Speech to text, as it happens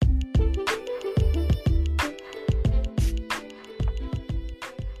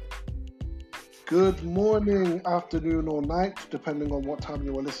Good morning, afternoon, or night, depending on what time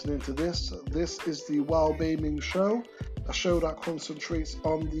you are listening to this. This is the WellBAMEing show, a show that concentrates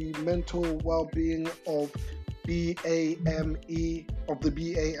on the mental well-being of BAME, of the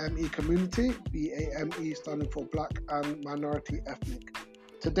BAME community, BAME standing for Black and Minority Ethnic.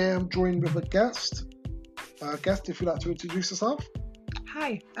 Today I'm joined with a guest. Guest, if you'd like to introduce yourself.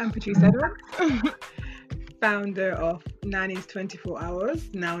 Hi, I'm Patrice Edwards, founder of Nanny's 24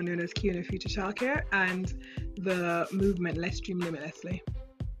 Hours, now known as Q&A Future Childcare, and the movement Let's Dream Limitlessly.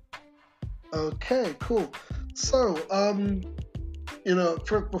 Okay, cool. So,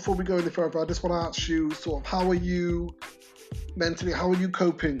 before we go any further, I just want to ask you sort of how are you mentally, how are you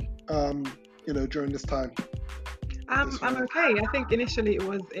coping, during this time? I'm okay. I think initially it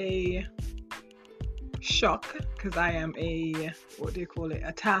was a shock because I am a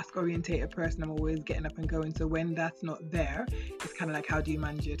task-orientated person. I'm always getting up and going. So when that's not there, it's kind of like, how do you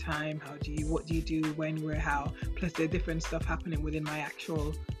manage your time? What do you do, when, where, how? Plus there's different stuff happening within my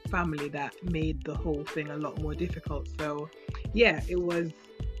actual family that made the whole thing a lot more difficult. So yeah, it was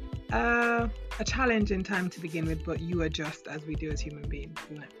a challenging time to begin with, but you adjust as we do as human beings,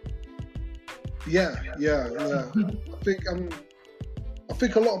 isn't it? Yeah. I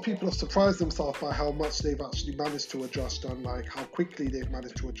think a lot of people have surprised themselves by how much they've actually managed to adjust and like how quickly they've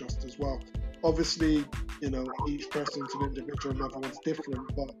managed to adjust as well. Obviously, each person's an individual and everyone's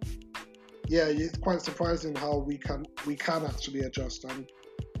different, but yeah, it's quite surprising how we can actually adjust and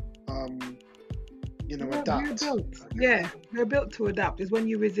adapt. We're built to adapt. It's when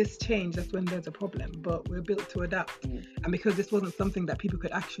you resist change that's when there's a problem, but we're built to adapt. And because this wasn't something that people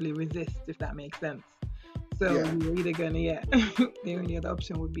could actually resist, if that makes sense. So you're either gonna, the only other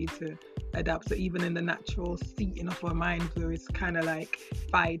option would be to adapt. So even in the natural seating of our minds, where it's kind of like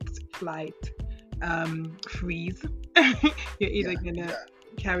fight, flight, freeze, you're either gonna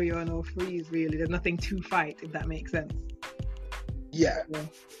carry on or freeze. Really, there's nothing to fight, if that makes sense. Exactly.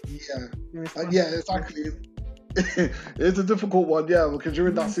 It's a difficult one, because you're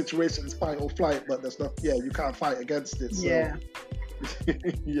in that situation. It's fight or flight, but there's not. You can't fight against it. So.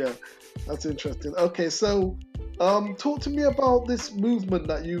 That's interesting. Okay, so talk to me about this movement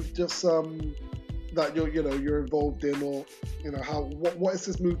that you've just that you're involved in, or what is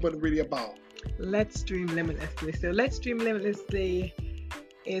this movement really about? Let's Dream Limitlessly. So Let's Dream Limitlessly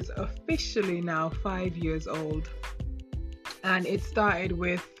is officially now 5 years old, and it started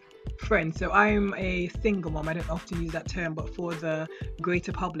with friends. So I'm a single mom. I don't often use that term, but for the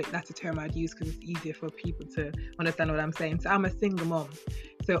greater public, that's a term I'd use because it's easier for people to understand what I'm saying. So I'm a single mom.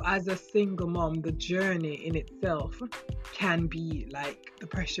 So as a single mom, the journey in itself can be like, the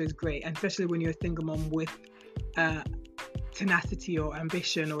pressure is great, and especially when you're a single mom with tenacity or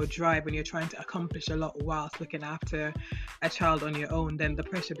ambition or drive, when you're trying to accomplish a lot whilst looking after a child on your own, then the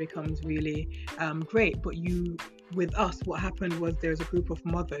pressure becomes really great. But with us, what happened was there's a group of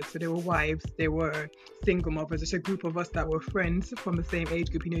mothers, so there were wives, there were single mothers, there's a group of us that were friends from the same age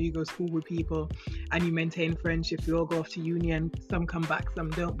group. You go to school with people and you maintain friendships. We all go off to uni and some come back, some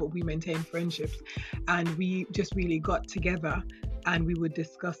don't, but we maintain friendships. And we just really got together and we would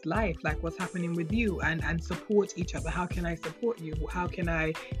discuss life, like what's happening with you, and support each other. How can I support you? How can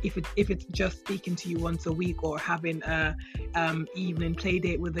I, if it's just speaking to you once a week or having a evening play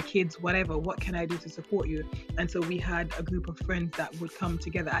date with the kids, whatever, what can I do to support you? And so we had a group of friends that would come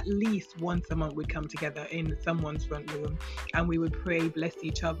together at least once a month. We'd come together in someone's front room and we would pray, bless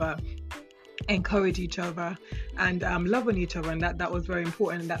each other, encourage each other, and love on each other. And that was very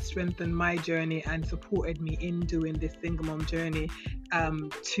important, and that strengthened my journey and supported me in doing this single mom journey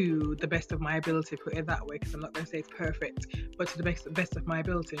to the best of my ability, put it that way, because I'm not going to say it's perfect, but to the best of my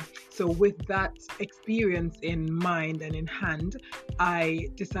ability. So with that experience in mind and in hand, I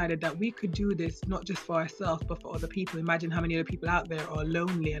decided that we could do this not just for ourselves but for other people. Imagine how many other people out there are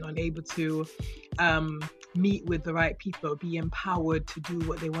lonely and unable to meet with the right people, be empowered to do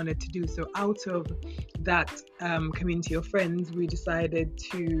what they wanted to do. So out of that community of friends, we decided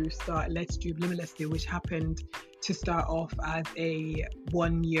to start Let's Dream Limitlessly, which happened to start off as a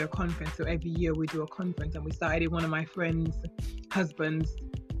 1-year conference. So every year we do a conference, and we started in one of my friend's husband's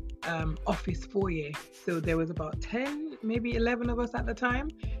office foyer. So there was about 10, maybe 11 of us at the time,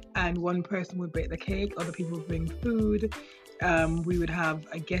 and one person would bake the cake, other people would bring food. We would have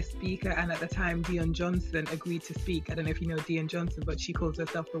a guest speaker, and at the time Dion Johnson agreed to speak. I don't know if you know Dion Johnson, but she calls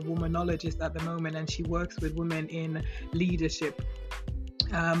herself the womanologist at the moment, and she works with women in leadership,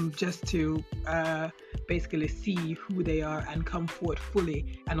 just to basically see who they are and come forward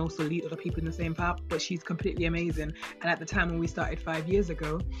fully and also lead other people in the same path. But she's completely amazing. And at the time when we started 5 years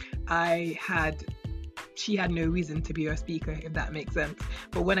ago, I had she had no reason to be our speaker, if that makes sense.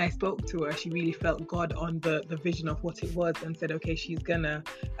 But when I spoke to her, she really felt God on the vision of what it was, and said, okay, she's gonna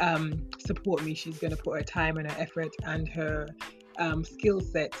support me. She's gonna put her time and her effort and her skill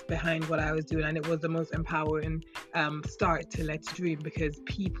sets behind what I was doing. And it was the most empowering start to Let's Dream, because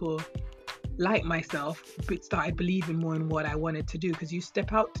people like myself started believing more in what I wanted to do, because you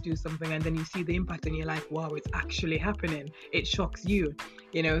step out to do something and then you see the impact and you're like, wow, it's actually happening. It shocks you,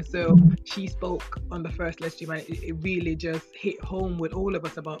 you know. So she spoke on the first Let's Dream, and it really just hit home with all of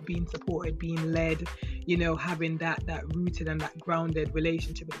us about being supported, being led, you know, having that rooted and that grounded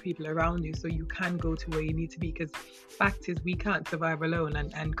relationship with people around you, so you can go to where you need to be. Because fact is, we can't survive alone,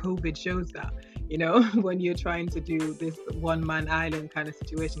 and COVID shows that, you know. When you're trying to do this one-man island kind of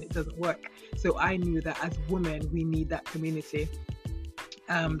situation, it doesn't work. So I knew that as women, we need that community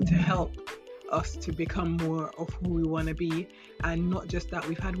to help us to become more of who we want to be. And not just that,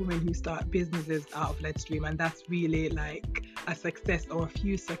 we've had women who start businesses out of Let's Dream, and that's really like a success, or a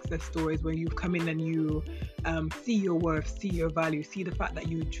few success stories where you've come in and you see your worth, see your value, see the fact that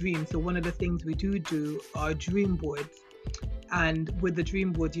you dream. So one of the things we do are dream boards. And with the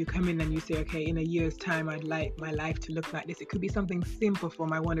dream board, you come in and you say, okay, in a year's time, I'd like my life to look like this. It could be something simple,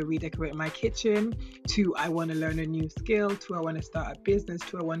 from I want to redecorate my kitchen, to I want to learn a new skill, to I want to start a business,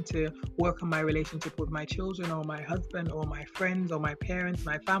 to I want to work on my relationship with my children, or my husband, or my friends, or my parents,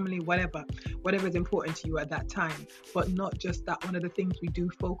 my family, whatever is important to you at that time. But not just that. One of the things we do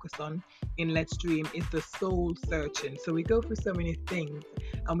focus on in Let's Dream is the soul searching. So we go through so many things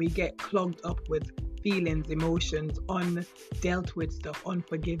and we get clogged up with feelings, emotions, undealt with stuff,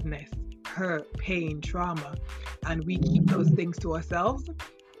 unforgiveness, hurt, pain, trauma, and we keep those things to ourselves.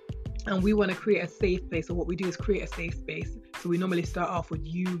 And we want to create a safe place. So what we do is create a safe space. So we normally start off with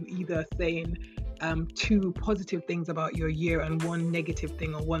you either saying 2 positive things about your year and 1 negative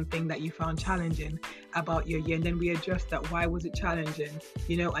thing, or 1 thing that you found challenging about your year, and then we adjust that. Why was it challenging,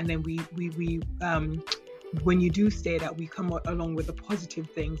 you know? And then we when you do say that, we come along with the positive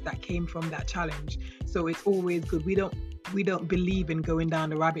things that came from that challenge. So it's always good. We don't believe in going down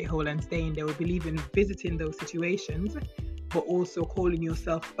the rabbit hole and staying there. We believe in visiting those situations, but also calling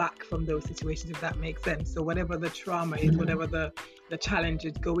yourself back from those situations, if that makes sense. So whatever the trauma is, whatever the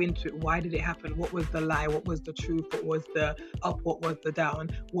challenges, go into it. Why did it happen? What was the lie? What was the truth? What was the up? What was the down?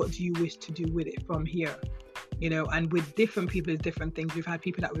 What do you wish to do with it from here? You know, and with different people, it's different things. We've had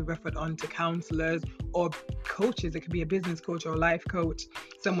people that we referred on to counselors or coaches. It could be a business coach or a life coach,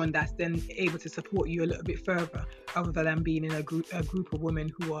 someone that's then able to support you a little bit further, other than being in a group of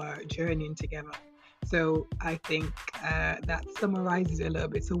women who are journeying together. So I think that summarizes it a little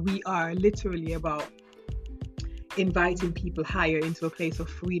bit. So we are literally about inviting people higher into a place of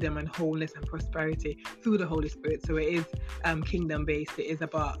freedom and wholeness and prosperity through the Holy Spirit. So it is kingdom based. It is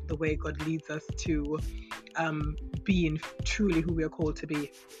about the way God leads us to being truly who we are called to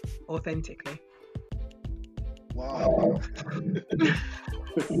be, authentically. Wow.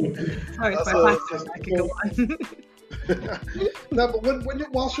 Sorry, it's my passion. I could go on. No,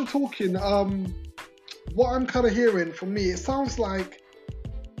 but whilst you're talking, what I'm kind of hearing from me, it sounds like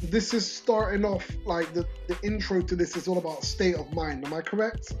this is starting off, like the intro to this is all about state of mind. Am I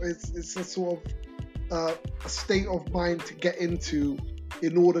correct? It's a sort of a state of mind to get into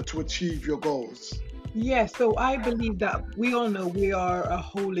in order to achieve your goals. Yeah, so I believe that we all know we are a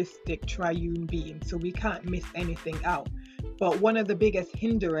holistic triune being, so we can't miss anything out. But one of the biggest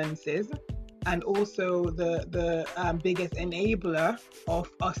hindrances, and also the biggest enabler of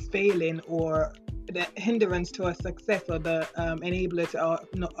us failing, or the hindrance to our success, or the enabler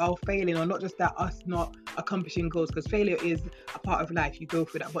to our failing, or not just that, us not accomplishing goals, because failure is a part of life, you go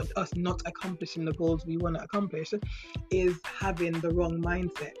through that, but us not accomplishing the goals we want to accomplish is having the wrong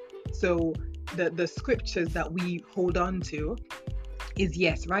mindset. So the scriptures that we hold on to is,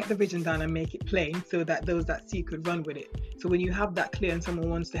 yes, write the vision down and make it plain, so that those that see could run with it. So when you have that clear and someone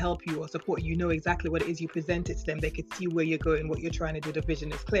wants to help you or support you, know exactly what it is, you present it to them, they could see where you're going, what you're trying to do, the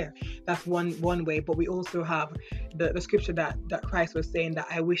vision is clear. That's one way. But we also have the scripture that Christ was saying, that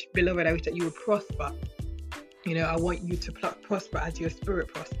I wish, beloved, I wish that you would prosper. You know, I want you to prosper as your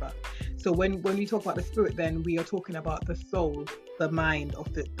spirit prosper. So when we talk about the spirit, then we are talking about the soul, the mind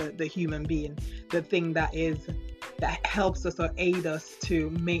of the human being, the thing that helps us or aid us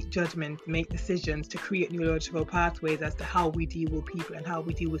to make judgments, make decisions, to create neurological pathways as to how we deal with people and how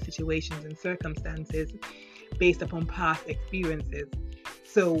we deal with situations and circumstances based upon past experiences.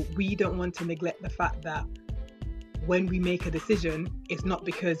 So we don't want to neglect the fact that when we make a decision, it's not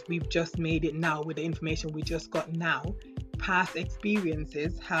because we've just made it now with the information we just got now. Past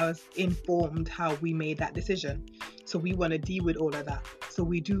experiences has informed how we made that decision. So we want to deal with all of that. So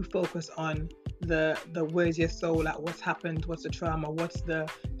we do focus on the where's your soul at, what's happened, what's the trauma, what's the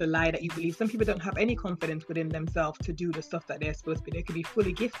lie that you believe. Some people don't have any confidence within themselves to do the stuff that they're supposed to be. They could be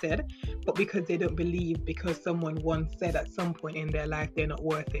fully gifted, but because they don't believe, because someone once said at some point in their life they're not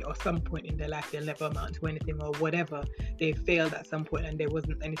worth it, or some point in their life they'll never amount to anything, or whatever, they failed at some point and there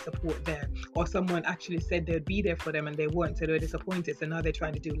wasn't any support there, or someone actually said they'd be there for them and they weren't, so they're disappointed, so now they're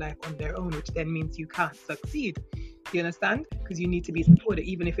trying to do life on their own, which then means you can't succeed. Do you understand? Because you need to be supported,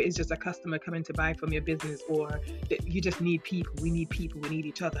 even if it is just a customer coming to buy from your business, or you just need people. We need people, we need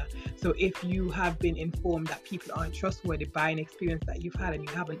each other. So if you have been informed that people aren't trustworthy by an experience that you've had and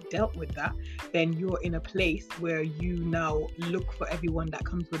you haven't dealt with that, then you're in a place where you now look for everyone that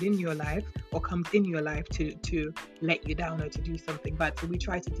comes within your life or comes in your life to let you down or to do something bad. So we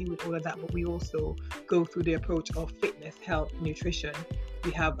try to deal with all of that, but we also go through the approach of fitness, health, nutrition.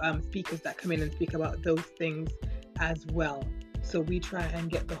 We have speakers that come in and speak about those things as well. So we try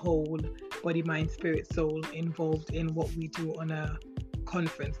and get the whole body, mind, spirit, soul involved in what we do on a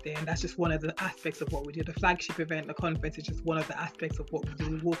conference day, and that's just one of the aspects of what we do. The flagship event, the conference, is just one of the aspects of what we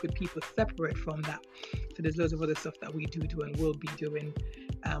do. We work with people separate from that. So there's loads of other stuff that we do and will be doing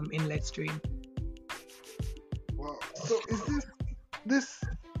in Let's Dream. Wow. So is this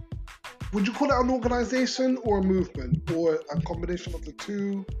would you call it an organization or a movement, or a combination of the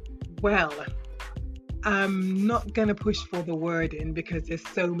two? Well, I'm not going to push for the wording because there's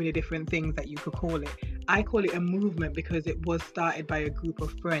so many different things that you could call it. I call it a movement because it was started by a group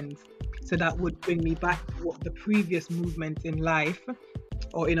of friends. So that would bring me back to what the previous movements in life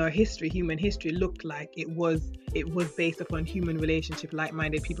or in our history, human history, looked like. It was based upon human relationship,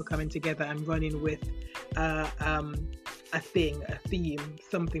 like-minded people coming together and running with a thing, a theme,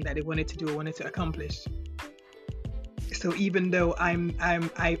 something that they wanted to do or wanted to accomplish. So even though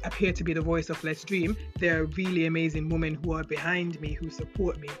I appear to be the voice of Let's Dream, there are really amazing women who are behind me, who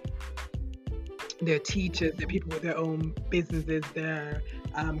support me. They're teachers, they're people with their own businesses, they're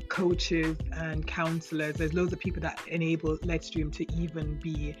coaches and counselors. There's loads of people that enable Let's Dream to even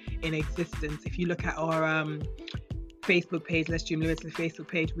be in existence. If you look at our Facebook page, Let's Dream Limitless Facebook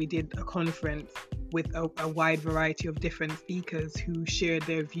page, we did a conference with a wide variety of different speakers who shared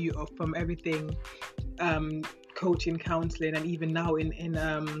their view of from everything coaching, counseling, and even now in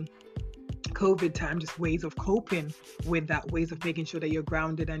COVID time, just ways of coping with that, ways of making sure that you're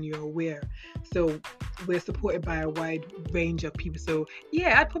grounded and you're aware. So we're supported by a wide range of people. So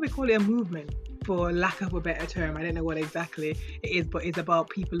yeah, I'd probably call it a movement, for lack of a better term. I don't know what exactly it is, but it's about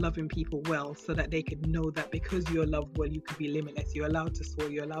people loving people well, so that they could know that because you're loved well, you can be limitless. You're allowed to soar,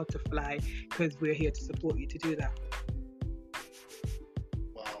 you're allowed to fly, because we're here to support you to do that.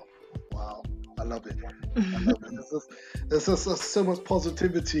 Wow, I love it. There's just so much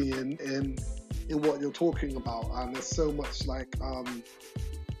positivity in what you're talking about, and there's so much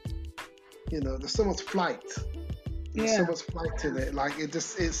there's so much flight. There's so much flight in it. Like it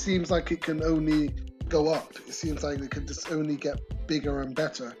seems like it can only go up. It seems like it can just only get bigger and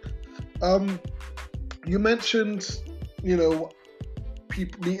better. You mentioned,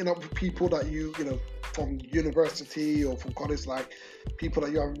 people meeting up with people that you from university or from college, like people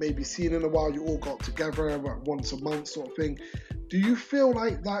that you haven't maybe seen in a while. You all got together once a month, sort of thing. Do you feel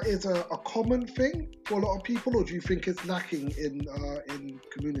like that is a common thing for a lot of people, or do you think it's lacking in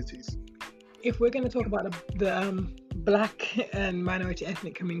communities? If we're going to talk about the Black and minority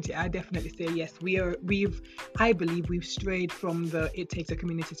ethnic community, I definitely say yes. I believe we've strayed from the "it takes a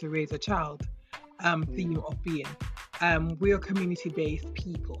community to raise a child" theme of being. We are community-based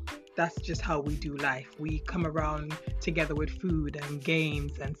people. That's just how we do life. We come around together with food and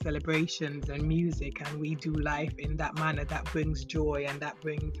games and celebrations and music, and we do life in that manner that brings joy and that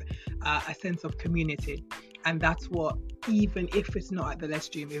brings a sense of community. And that's what, even if it's not at the Let's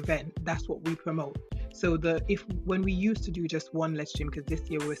Dream event, that's what we promote. So when we used to do just one Let's Dream, because this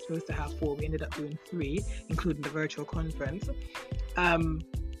year we were supposed to have 4, we ended up doing 3, including the virtual conference.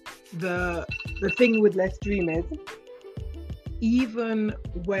 The thing with Let's Dream is, even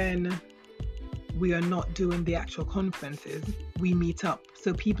when we are not doing the actual conferences, we meet up.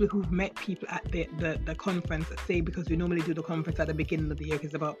 So people who've met people at the conference, say, because we normally do the conference at the beginning of the year, because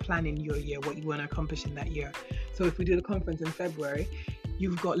it's about planning your year, what you want to accomplish in that year. So if we do the conference in February,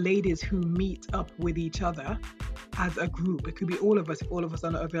 you've got ladies who meet up with each other as a group. It could be all of us. If all of us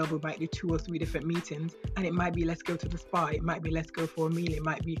are not available, it might be 2 or 3 different meetings, and it might be let's go to the spa, it might be let's go for a meal, it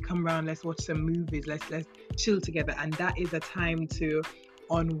might be come round, let's watch some movies, let's chill together. And that is a time to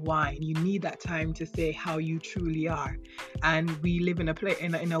unwind. You need that time to say how you truly are. And we live in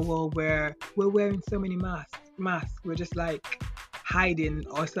a world where we're wearing so many masks. We're just like, hiding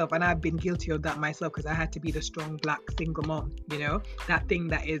ourselves. And I've been guilty of that myself, because I had to be the strong black single mom, you know, that thing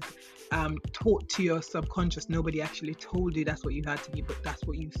that is taught to your subconscious. Nobody actually told you that's what you had to be, but that's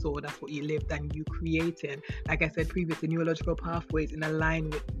what you saw, that's what you lived, and you created, like I said previously, neurological pathways in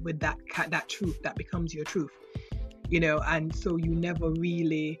line with that truth that becomes your truth, you know. And so you never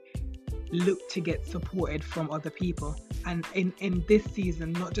really look to get supported from other people. And in this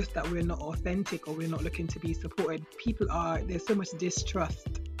season, not just that we're not authentic or we're not looking to be supported, there's so much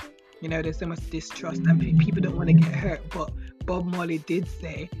distrust, you know, there's so much distrust, and people don't want to get hurt. But Bob Marley did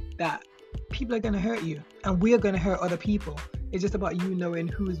say that people are going to hurt you, and we're going to hurt other people. It's just about you knowing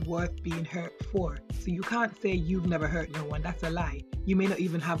who's worth being hurt for. So you can't say you've never hurt no one. That's a lie. You may not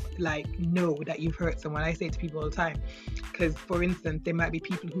even have know that you've hurt someone. I say it to people all the time, because for instance, there might be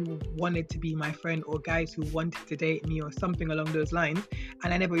people who wanted to be my friend, or guys who wanted to date me or something along those lines,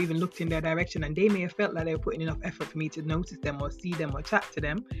 and I never even looked in their direction, and they may have felt like they were putting enough effort for me to notice them or see them or chat to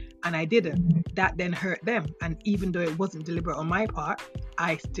them, and I didn't. That then hurt them. And even though it wasn't deliberate on my part,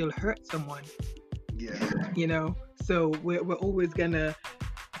 I still hurt someone. Yeah. You know, so we're always gonna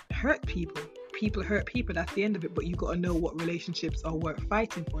hurt people. People hurt people, that's the end of it. But you got to know what relationships are worth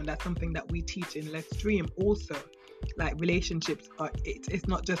fighting for, and that's something that we teach in Let's Dream also. Like, relationships are, it's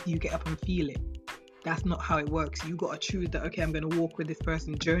not just you get up and feel it. That's not how it works. You got to choose that, okay, I'm going to walk with this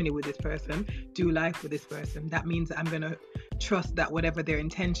person, journey with this person, do life with this person. That means that I'm going to trust that whatever their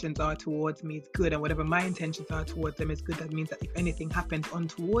intentions are towards me is good, and whatever my intentions are towards them is good. That means that if anything happens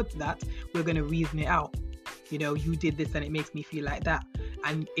untowards that, we're going to reason it out. You know, you did this and it makes me feel like that.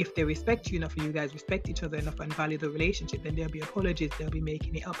 And if they respect you enough and you guys respect each other enough and value the relationship, then there'll be apologies, they'll be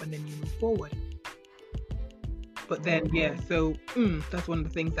making it up, and then you move forward. But then, yeah, so that's one of the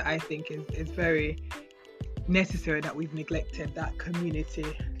things that I think is very necessary, that we've neglected that community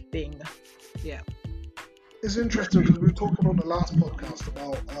thing. Yeah. It's interesting because we were talking on the last podcast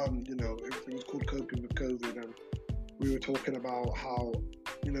about, you know, everything was called coping with COVID, and we were talking about how,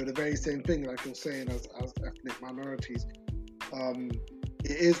 you know, the very same thing, like you're saying, as ethnic minorities,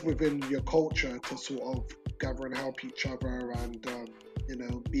 it is within your culture to sort of gather and help each other, and you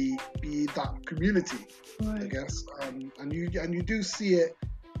know, be that community, right. I guess, and you do see it,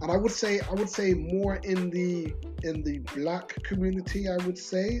 and I would say more in the black community, I would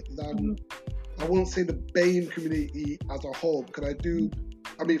say, than I won't say the BAME community as a whole, because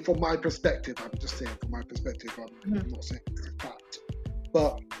I mean, from my perspective, I'm just saying from my perspective, I'm not saying it's a fact,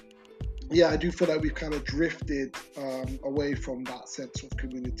 but yeah, I do feel like we've kind of drifted away from that sense of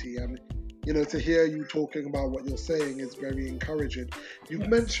community. And, you know, to hear you talking about what you're saying is very encouraging. You've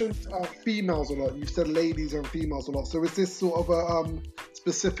mentioned females a lot. You've said ladies and females a lot. So is this sort of a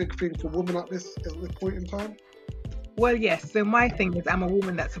specific thing for women at this point in time? Well, yes. So my thing is, I'm a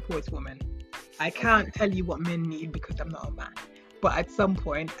woman that supports women. I can't tell you what men need because I'm not a man. But at some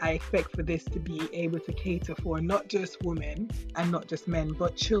point, I expect for this to be able to cater for not just women and not just men,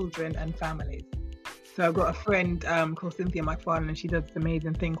 but children and families. So I've got a friend called Cynthia McFarlane, and she does this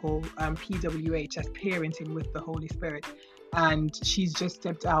amazing thing called PWH, as Parenting with the Holy Spirit. And she's just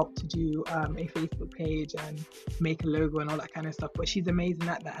stepped out to do a Facebook page and make a logo and all that kind of stuff. But she's amazing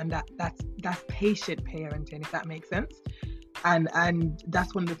at that, and that's patient parenting, if that makes sense. And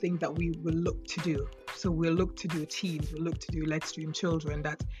that's one of the things that we will look to do. So we'll look to do teams, we'll look to do Let's Dream Children,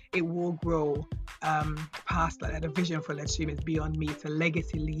 that it will grow past that. The vision for Let's Dream is beyond me. It's a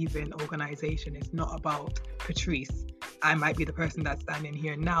legacy leaving organization. It's not about Patrice. I might be the person that's standing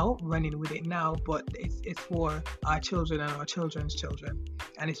here now, running with it now, but it's for our children and our children's children.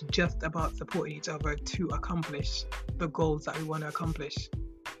 And it's just about supporting each other to accomplish the goals that we want to accomplish.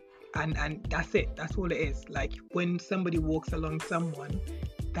 And that's it. That's all it is. Like, when somebody walks along someone,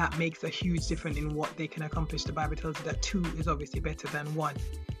 that makes a huge difference in what they can accomplish. The Bible tells you that 2 is obviously better than 1.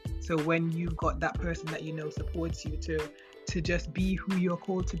 So when you've got that person that you know supports you to just be who you're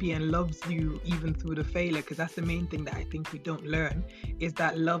called to be and loves you even through the failure, because that's the main thing that I think we don't learn, is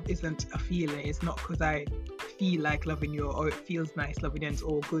that love isn't a feeling. It's not because I feel like loving you or it feels nice loving you and it's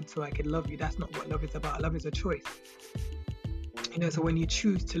all good so I can love you. That's not what love is about. Love is a choice. You know, so when you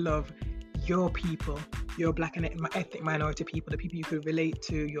choose to love your people, your black and ethnic minority people, the people you could relate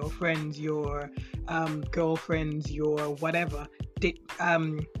to, your friends, your girlfriends, your whatever,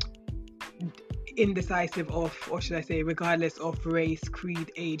 indecisive of, or should I say, regardless of race,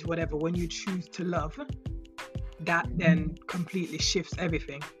 creed, age, whatever, when you choose to love, that then completely shifts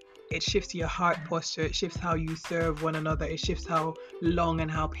everything. It shifts your heart posture, it shifts how you serve one another, it shifts how long and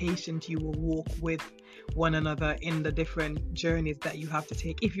how patient you will walk with one another in the different journeys that you have to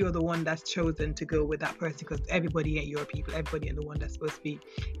take, if you're the one that's chosen to go with that person, because everybody ain't your people, everybody ain't the one that's supposed to be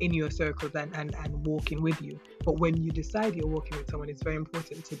in your circles and walking with you. But when you decide you're walking with someone, it's very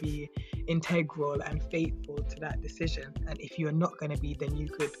important to be integral and faithful to that decision. And if you're not going to be, then you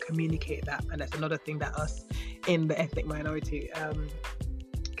could communicate that. And that's another thing that us in the ethnic minority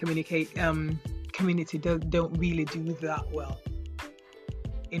community don't really do that well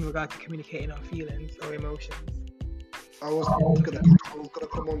in regard to communicating our feelings or emotions. I was gonna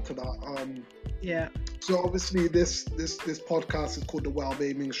come on to that. Yeah. So obviously this podcast is called the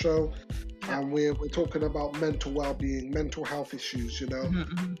WellBAMEing Show, and we're talking about mental well-being, mental health issues, you know,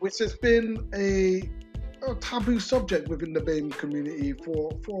 which has been a taboo subject within the BAME community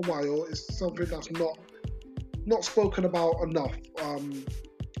for a while. It's something that's not spoken about enough.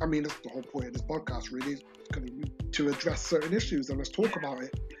 I mean, that's the whole point of this podcast, really, to address certain issues, and let's talk about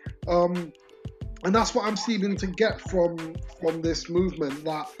it. And that's what I'm seeming to get from this movement,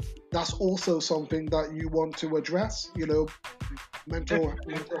 that's also something that you want to address, you know, mental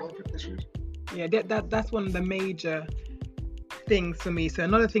health issues. Yeah, that's one of the major things for me. So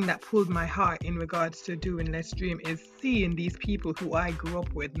another thing that pulled my heart in regards to doing Let's Dream is seeing these people who I grew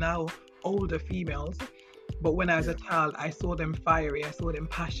up with, now older females. But when I was a child, I saw them fiery, I saw them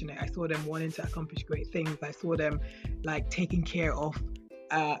passionate, I saw them wanting to accomplish great things, I saw them like taking care of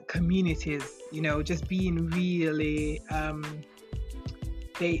communities, you know, just being really,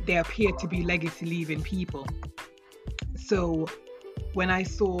 they appear to be legacy leaving people. So when I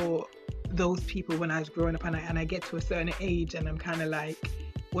saw those people when I was growing up, and I get to a certain age and I'm kind of like,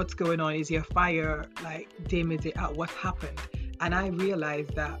 what's going on? Is your fire like dim? Is it out? What's happened? And I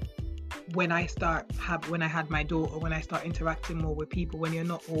realized that when I had my daughter, when I start interacting more with people, when you're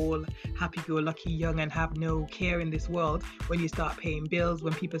not all happy-go-lucky young and have no care in this world, when you start paying bills,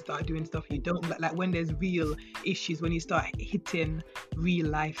 when people start doing stuff you don't like when there's real issues, when you start hitting real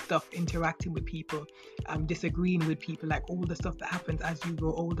life stuff, interacting with people, disagreeing with people, like all the stuff that happens as you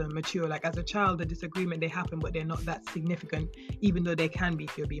grow older and mature. Like as a child, the disagreement, they happen, but they're not that significant, even though they can be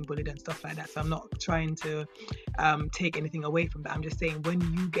if you're being bullied and stuff like that. So I'm not trying to take anything away from that. I'm just saying, when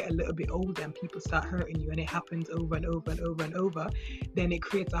you get a little bit older and people start hurting you, and it happens over and over and over and over, then it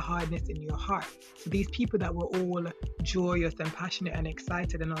creates a hardness in your heart. So these people that were all joyous and passionate and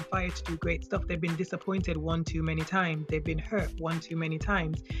excited and on fire to do great stuff, they've been disappointed one too many times, they've been hurt one too many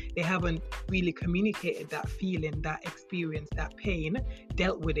times, they haven't really communicated that feeling, that experience, that pain,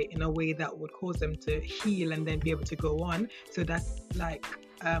 dealt with it in a way that would cause them to heal and then be able to go on. So that's like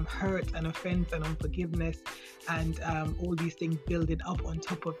hurt and offense and unforgiveness and all these things building up on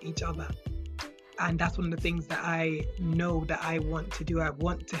top of each other. And that's one of the things that I know that I want to do. I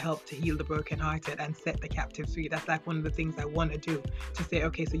want to help to heal the brokenhearted and set the captives free. That's like one of the things I want to do, to say,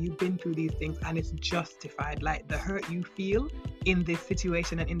 okay, so you've been through these things and it's justified. Like the hurt you feel in this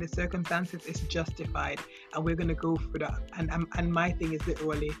situation and in the circumstances is justified, and we're going to go through that. And my thing is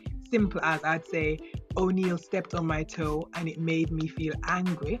literally simple as, I'd say, O'Neill stepped on my toe and it made me feel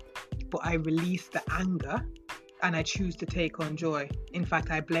angry, but I released the anger and I choose to take on joy. In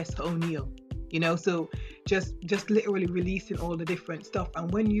fact, I bless O'Neill. You know, so just literally releasing all the different stuff.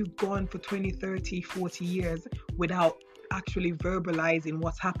 And when you've gone for 20, 30, 40 years without actually verbalizing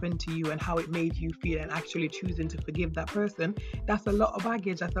what's happened to you and how it made you feel, and actually choosing to forgive that person, that's a lot of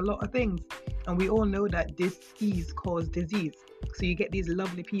baggage, that's a lot of things. And we all know that disease causes disease. So you get these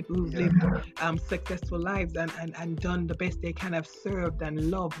lovely people who've lived successful lives and done the best they can, have served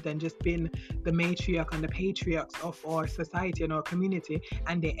and loved and just been the matriarch and the patriarchs of our society and our community,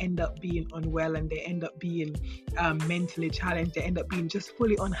 and they end up being unwell, and they end up being mentally challenged, they end up being just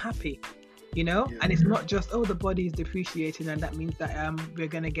fully unhappy, you know. And it's not just, oh, the body is depreciating and that means that we're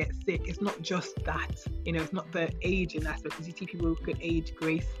gonna get sick. It's not just that, you know, it's not the aging aspect, because you see people who can age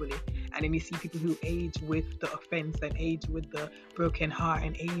gracefully, and then you see people who age with the offense and age with the broken heart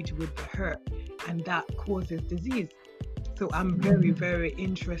and age with the hurt, and that causes disease. So I'm very, very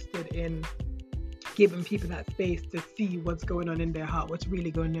interested in giving people that space to see what's going on in their heart, what's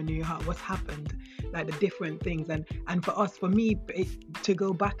really going on in your heart, what's happened, like the different things. And for me, to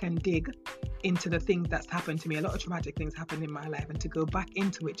go back and dig into the things that's happened to me, a lot of traumatic things happened in my life, and to go back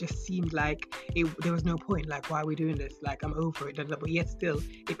into it just seemed like there was no point. Like, why are we doing this? Like, I'm over it. But yet still,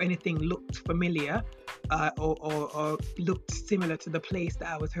 if anything looked familiar or looked similar to the place that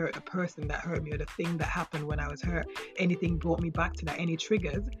I was hurt, the person that hurt me, or the thing that happened when I was hurt, anything brought me back to that, any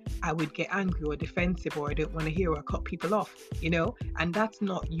triggers, I would get angry or defensive, or I don't want to hear, or cut people off, you know. And that's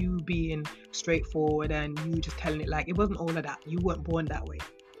not you being straightforward and you just telling it. Like, it wasn't all of that. You weren't born that way.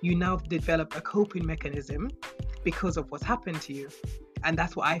 You now develop a coping mechanism because of what's happened to you. And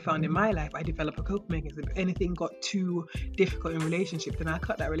that's what I found in my life. I developed a coping mechanism. If anything got too difficult in relationship, then I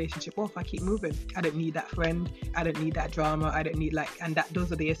cut that relationship off. I keep moving. I don't need that friend. I don't need that drama. I don't need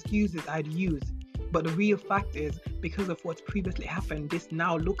those are the excuses I'd use. But the real fact is, because of what's previously happened, this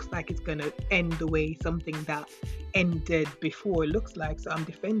now looks like it's going to end the way something that ended before looks like. So I'm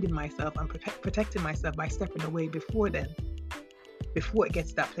defending myself. I'm protecting myself by stepping away before then. Before it gets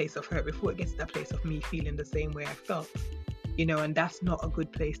to that place of hurt, before it gets to that place of me feeling the same way I felt. And that's not a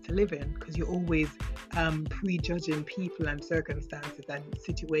good place to live in, because you're always prejudging people and circumstances and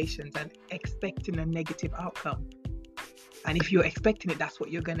situations and expecting a negative outcome. And if you're expecting it, that's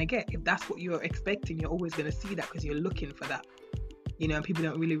what you're going to get. If that's what you're expecting, you're always going to see that, because you're looking for that. And people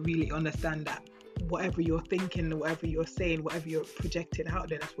don't really understand that whatever you're thinking, whatever you're saying, whatever you're projecting out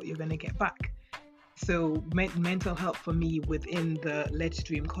there, that's what you're going to get back. So mental health for me within the Let's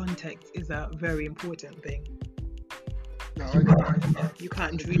Dream context is a very important thing. No, I get that. You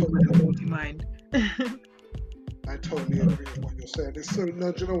can't dream with a faulty mind. I totally agree with what you're saying. It's so,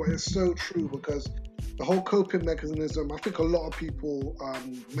 no, do you know what? It's so true, because the whole coping mechanism, I think a lot of people,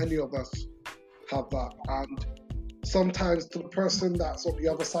 many of us have that. And sometimes the person that's on the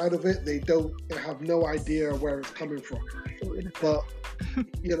other side of it, they have no idea where it's coming from. But,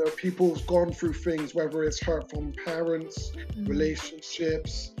 people's gone through things, whether it's hurt from parents,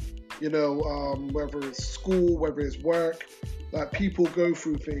 relationships, whether it's school, whether it's work, like people go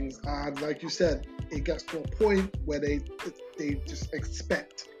through things, and like you said, it gets to a point where they just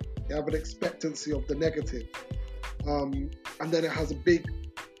expect, they have an expectancy of the negative, and then it has a big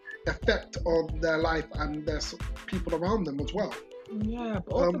effect on their life and their people around them as well. Yeah,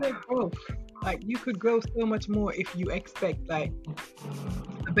 but also their growth. Like, you could grow so much more if you expect the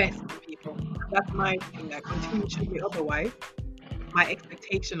best of people. That's my thing. Like, continue to be otherwise. My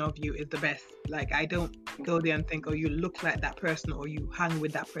expectation of you is the best. Like, I don't go there and think, oh, you look like that person or you hang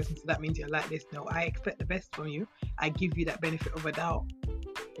with that person, so that means you're like this. No, I expect the best from you. I give you that benefit of a doubt.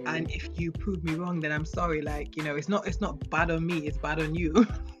 And if you prove me wrong, then I'm sorry. Like, it's not bad on me, it's bad on you.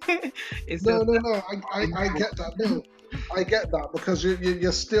 I get that. No, I get that, because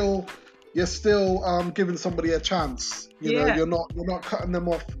you're still giving somebody a chance. You're not cutting them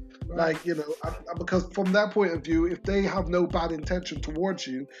off. Right. Because from their point of view, if they have no bad intention towards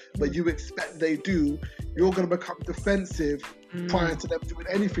you, but you expect they do, you're going to become defensive prior to them doing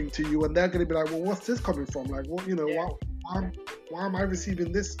anything to you, and they're going to be like, well, what's this coming from? Like, well, why am I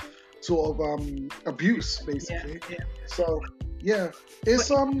receiving this sort of abuse, basically? Yeah. So, yeah, it's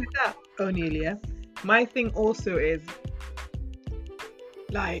O'Neil, my thing also is,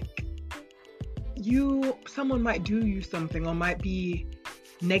 like, someone might do you something or might be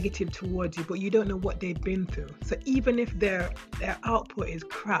negative towards you, but you don't know what they've been through. So even if their output is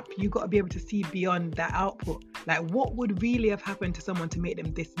crap, you got to be able to see beyond that output. Like, what would really have happened to someone to make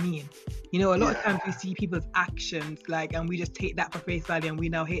them this mean? A lot of times we see people's actions, and we just take that for face value, and we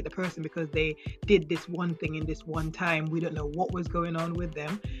now hate the person because they did this one thing in this one time. We don't know what was going on with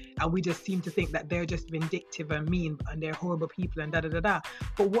them, and we just seem to think that they're just vindictive and mean and they're horrible people and da-da-da-da.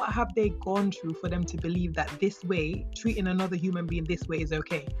 But what have they gone through for them to believe that this way, treating another human being this way, is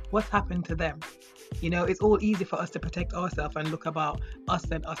okay? What's happened to them? It's all easy for us to protect ourselves and look about us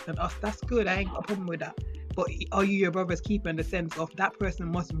and us and us. That's good. I ain't got a problem with that. But are you your brother's keeper, in the sense of that person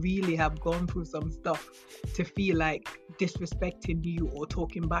must really have gone through some stuff to feel like disrespecting you or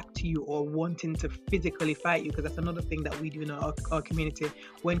talking back to you or wanting to physically fight you? Because that's another thing that we do in our community.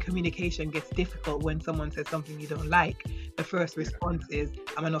 When communication gets difficult, when someone says something you don't like, the first response is,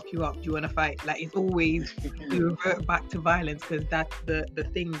 I'm gonna knock you up, do you want to fight? Like, it's always, we revert back to violence, because that's the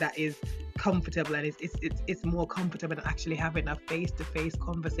thing that is comfortable, and it's more comfortable than actually having a face-to-face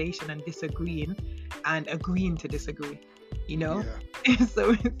conversation and disagreeing and agreeing to disagree,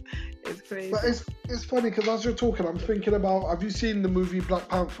 So it's crazy. But it's funny, because as you're talking, I'm thinking about, have you seen the movie Black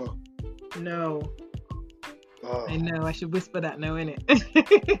Panther? No. I know, I should whisper that now, innit?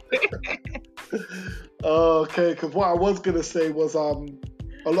 Okay, because what I was gonna say was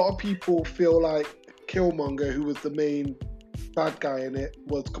a lot of people feel like Killmonger, who was the main bad guy in it,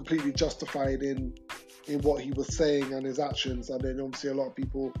 was completely justified in what he was saying and his actions, and then obviously a lot of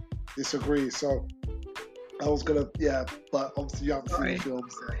people disagree. So I was gonna, but obviously you haven't seen the film.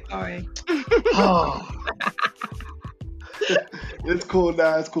 So. Sorry. It's cool.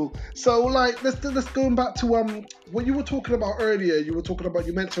 It's cool. So, like, let's go back to what you were talking about earlier. You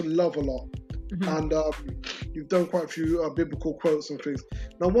mentioned love a lot, and you've done quite a few biblical quotes and things.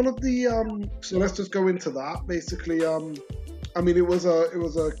 Now, one of the so let's just go into that. Basically, it was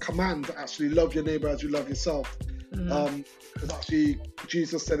a command to actually love your neighbor as you love yourself. Because actually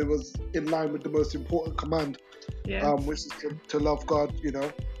Jesus said it was in line with the most important command. which is to love God, you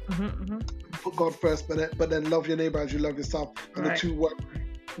know, put God first, but then love your neighbor as you love yourself, and the two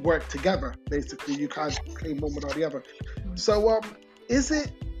work together. Basically, you can't claim one without the other. So, is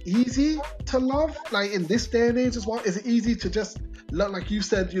it easy to love, like in this day and age as well? Is it easy to just love, like you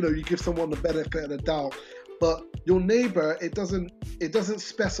said, you know, you give someone the benefit of the doubt, but your neighbor, it doesn't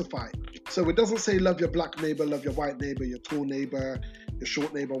specify. So it doesn't say love your black neighbor, love your white neighbor, your tall neighbor, your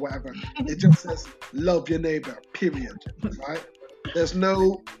short neighbor, whatever. It just says love your neighbor, period, right? There's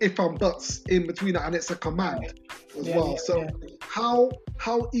no if and buts in between that, and it's a command as well. So how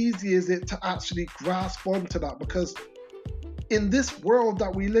easy is it to actually grasp onto that? Because in this world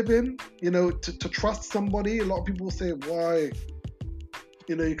that we live in, you know, to trust somebody, a lot of people say, why,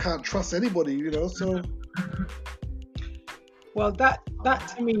 you know, you can't trust anybody, you know, so. Well, that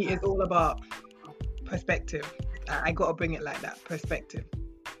to me is all about perspective. I got to bring it like that, perspective.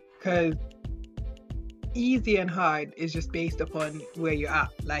 Because easy and hard is just based upon where you're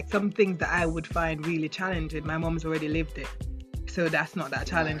at. Like some things that I would find really challenging, my mom's already lived it. So that's not that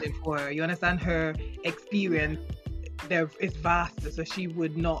challenging for her. You understand, her experience there is vast, so she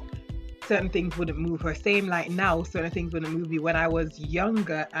would not, certain things wouldn't move her. Same like now, certain things wouldn't move me. When I was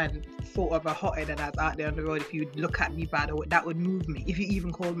younger and sort of a hothead and I was out there on the road, if you look at me bad, that would move me. If you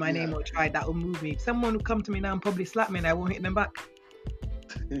even called my name or tried, that would move me. If someone would come to me now and probably slap me and I won't hit them back.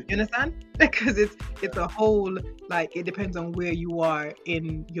 You understand? Because it's a whole, like, it depends on where you are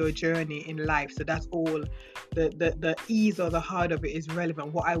in your journey in life. So that's all. The ease or the hard of it is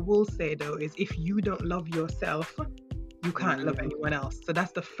relevant. What I will say though is, if you don't love yourself, you can't love anyone else. So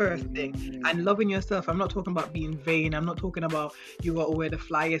that's the first thing. And loving yourself, I'm not talking about being vain. I'm not talking about you got to wear the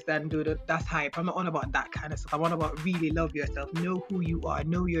flyers and that's hype. I'm not on about that kind of stuff. I'm on about really love yourself. Know who you are.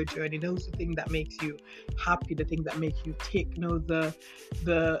 Know your journey. Know the thing that makes you happy. The things that make you tick. Know the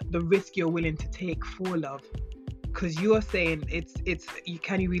risk you're willing to take for love. Because you're saying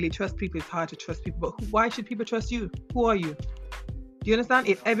can you really trust people? It's hard to trust people. But why should people trust you? Who are you? Do you understand?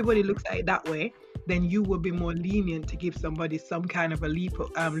 If everybody looks at it that way, then you will be more lenient to give somebody some kind of a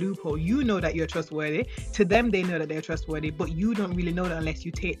loophole. You know that you're trustworthy. To them, they know that they're trustworthy, but you don't really know that unless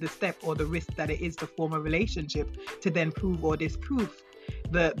you take the step or the risk that it is to form a relationship to then prove or disprove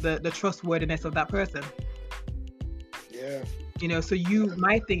the trustworthiness of that person. Yeah. You know, so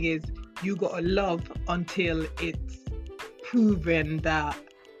my thing is, you gotta love until it's proven that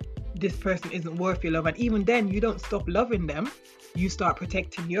this person isn't worth your love. And even then, you don't stop loving them. You start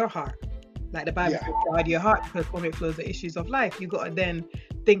protecting your heart. Like the Bible says, guard your heart, because from it flows the issues of life. You got to then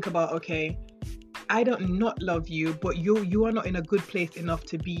think about, okay, I don't not love you, but you are not in a good place enough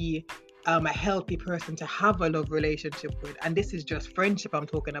to be a healthy person to have a love relationship with. And this is just friendship I'm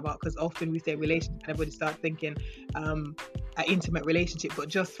talking about, because often we say relationship, everybody starts thinking an intimate relationship, but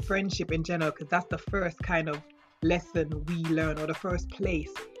just friendship in general, because that's the first kind of lesson we learn, or the first place.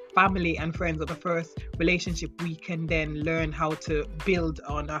 Family and friends are the first relationship we can then learn how to build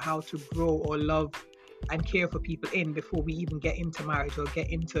on, or how to grow or love and care for people in, before we even get into marriage or get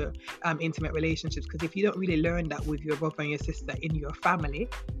into intimate relationships. Because if you don't really learn that with your brother and your sister in your family,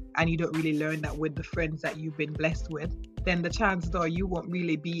 and you don't really learn that with the friends that you've been blessed with, then the chances are you won't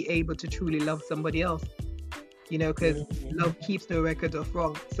really be able to truly love somebody else. You know, because love keeps no record of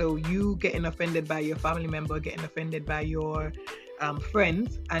wrong. So you getting offended by your family member, getting offended by your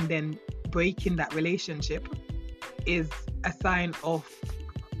friends, and then breaking that relationship is a sign of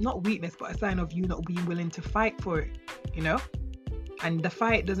not weakness, but a sign of you not being willing to fight for it, you know. And the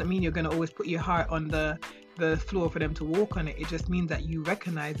fight doesn't mean you're going to always put your heart on the floor for them to walk on it. It just means that you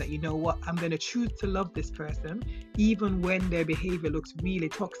recognize that, you know what, I'm going to choose to love this person even when their behavior looks really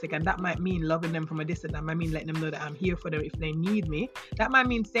toxic. And that might mean loving them from a distance. That might mean letting them know that I'm here for them if they need me. That might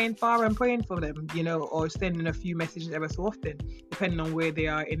mean staying far and praying for them, you know, or sending a few messages ever so often, depending on where they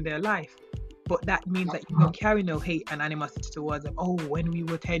are in their life. But that means that you don't carry no hate and animosity towards them. Oh, when we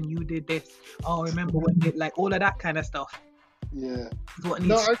were 10, you did this. Oh, remember when they, like, all of that kind of stuff. Yeah.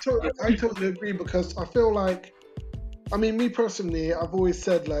 No, I totally agree, because I feel like, I mean, me personally, I've always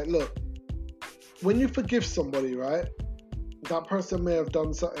said, like, look, when you forgive somebody, right, that person may have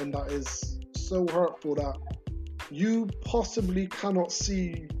done something that is so hurtful that you possibly cannot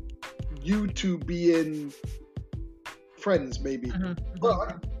see you two being friends, maybe.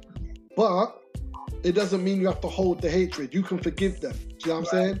 But it doesn't mean you have to hold the hatred. You can forgive them. Do you know what I'm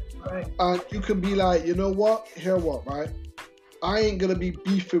saying? Right. And you can be like, you know what? Hear what, right? I ain't gonna be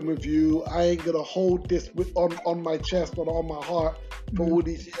beefing with you. I ain't gonna hold this on my chest or on my heart for all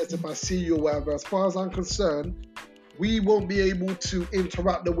these years if I see you or whatever. As far as I'm concerned, we won't be able to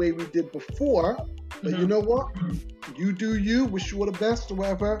interact the way we did before. But you know what? You do you. Wish you all the best or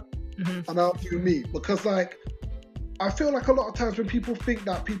whatever. And I'll do me. Because, like, I feel like a lot of times when people think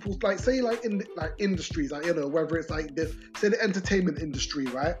that people like say like in like industries, like, you know, whether it's like say the entertainment industry,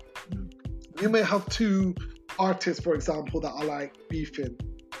 right? You may have two artists, for example, that are like beefing,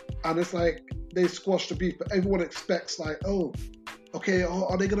 and it's like they squash the beef, but everyone expects like, oh, okay,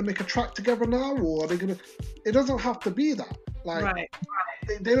 are they gonna make a track together now, or are they gonna? It doesn't have to be that. Like, Right.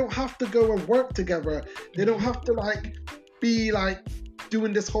 they don't have to go and work together. They don't have to like be like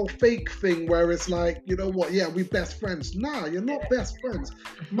doing this whole fake thing where it's like, you know what, yeah, we're best friends. Nah, you're not best friends.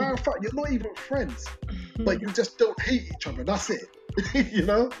 Matter of fact, you're not even friends, but you just don't hate each other. That's it. You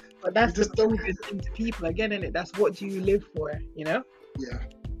know? But that's You the just don't. biggest thing to people again, isn't it? That's what do you live for, you know? Yeah.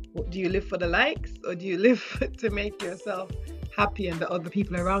 What, do you live for the likes, or do you live to make yourself happy and the other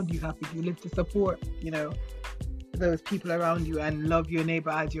people around you happy? Do you live to support, you know, those people around you and love your neighbor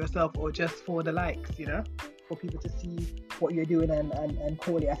as yourself, or just for the likes, you know, for people to see what you're doing and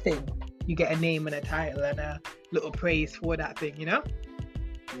call it a thing? You get a name and a title and a little praise for that thing, you know?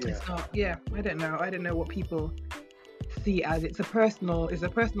 Yeah. It's not, yeah, I don't know what people see as. It's a personal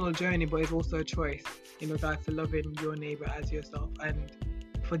journey, but it's also a choice in regards to loving your neighbor as yourself and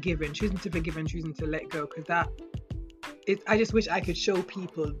choosing to forgive and choosing to let go, because I just wish I could show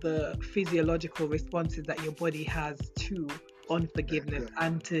people the physiological responses that your body has to unforgiveness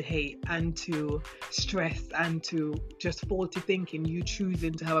and to hate and to stress and to just faulty thinking. You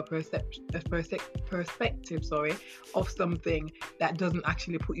choosing to have a perspective of something that doesn't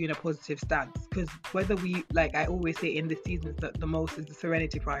actually put you in a positive stance. Because whether we, like I always say in this season, that the most is the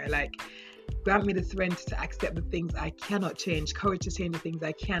serenity prayer. Like, grant me the serenity to accept the things I cannot change, courage to change the things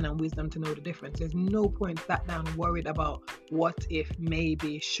I can, and wisdom to know the difference. There's no point sat down worried about what if,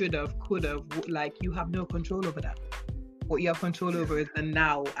 maybe, should have, could have. Like, you have no control over that. What you have control over is the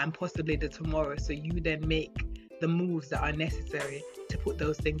now and possibly the tomorrow. So you then make the moves that are necessary to put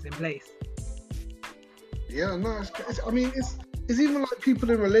those things in place. Yeah, no, it's even like people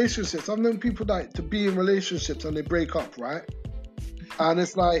in relationships. I've known people like to be in relationships and they break up, right? And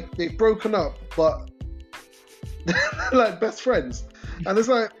it's like they've broken up, but they're like best friends. And it's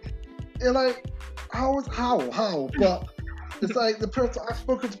like, you're like, how? But it's like the person, I've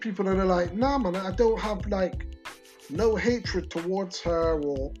spoken to people and they're like, nah, man, I don't have like no hatred towards her,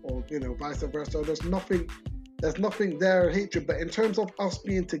 or you know, vice versa. There's nothing there, hatred. But in terms of us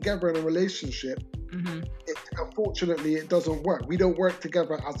being together in a relationship, unfortunately, it doesn't work. We don't work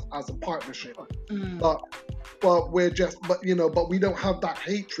together as a partnership. But we're just, but we don't have that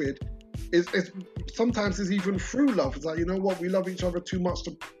hatred. It's sometimes it's even through love. It's like, you know what, we love each other too much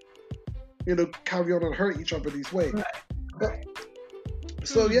to, you know, carry on and hurt each other these ways. But,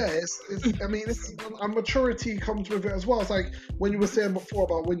 so yeah, and maturity comes with it as well. It's like when you were saying before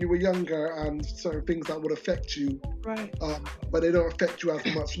about when you were younger and certain things that would affect you, right? But they don't affect you as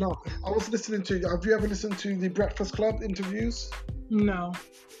much now. I was listening to. Have you ever listened to the Breakfast Club interviews? No.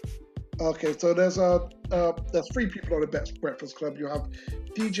 Okay, so there's three people on the Breakfast Club. You have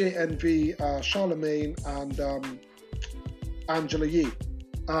DJ Envy, Charlemagne, and Angela Yee.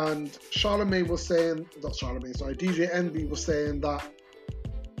 And DJ Envy was saying that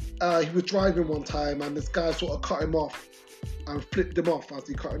he was driving one time and this guy sort of cut him off and flipped him off as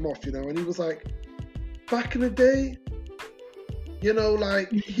he cut him off, you know. And he was like, back in the day, you know,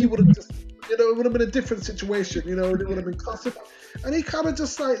 like he would have just, you know, it would have been a different situation, you know, it would have been cussing. And he kind of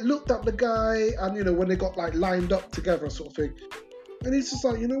just like looked at the guy, and you know, when they got like lined up together, sort of thing. And he's just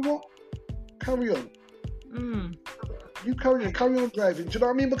like, you know what? Carry on. You carry on driving. Do you know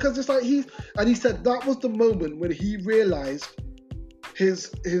what I mean? Because it's like he said that was the moment when he realized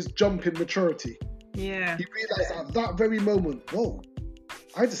his jump in maturity. Yeah. He realized at that very moment, whoa,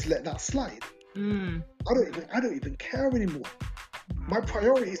 I just let that slide. I don't even care anymore. My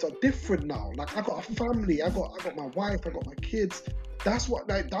priorities are different now. Like, I got a family, I got my wife, I got my kids. That's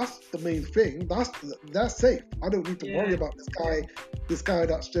the main thing. That's safe. I don't need to worry about this guy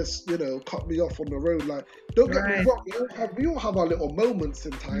that's just, you know, cut me off on the road. Like, don't get me wrong, we all have our little moments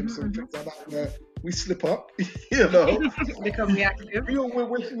in times and things like that where we slip up, you know. Become reactive.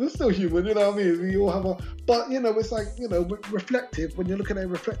 We're still human, you know what I mean? We all have but you know, it's like, you know, reflective. When you're looking at it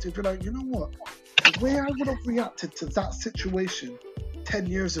reflective, you're like, you know what? The way I would have reacted to that situation 10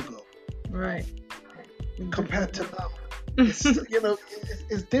 years ago, right, compared to now, it's, you know,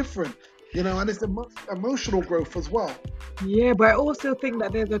 it's different, you know, and it's emotional growth as well. Yeah, but I also think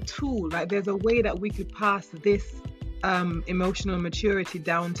that there's a tool, like there's a way that we could pass this emotional maturity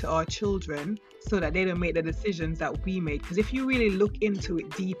down to our children so that they don't make the decisions that we made. Because if you really look into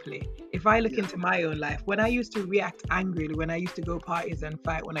it deeply, if I look into my own life, when I used to react angrily, when I used to go parties and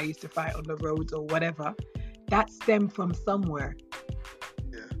fight, when I used to fight on the roads or whatever, that stemmed from somewhere.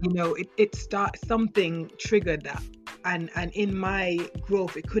 You know, it starts, something triggered that. and in my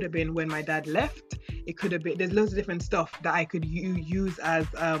growth, it could have been when my dad left. It could have been, there's loads of different stuff that I could use as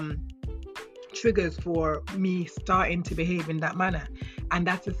triggers for me starting to behave in that manner. And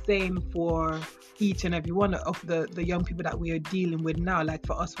that's the same for each and every one of the young people that we are dealing with now. Like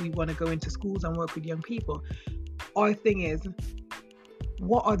for us, we want to go into schools and work with young people. Our thing is,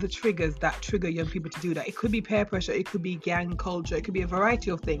 what are the triggers that trigger young people to do that? It could be peer pressure, it could be gang culture, it could be a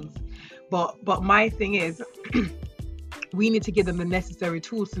variety of things. But my thing is, we need to give them the necessary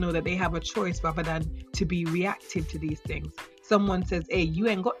tools to know that they have a choice rather than to be reactive to these things. Someone says A, you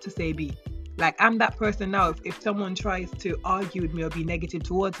ain't got to say B. Like, I'm that person now. If someone tries to argue with me or be negative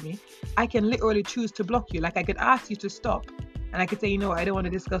towards me, I can literally choose to block you. Like, I could ask you to stop, and I could say, you know what, I don't want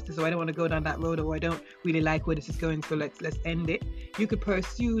to discuss this, or I don't want to go down that road, or I don't really like where this is going, so let's end it. You could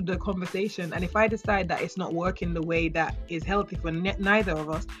pursue the conversation, and if I decide that it's not working the way that is healthy for neither of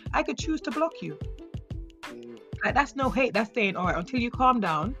us, I could choose to block you. Like, that's no hate. That's saying, all right, until you calm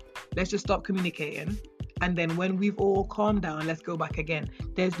down, let's just stop communicating. And then when we've all calmed down, let's go back again.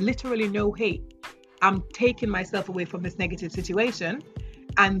 There's literally no hate. I'm taking myself away from this negative situation.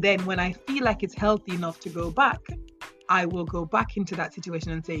 And then when I feel like it's healthy enough to go back, I will go back into that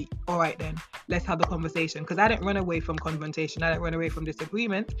situation and say, all right, then let's have the conversation. Because I didn't run away from confrontation. I didn't run away from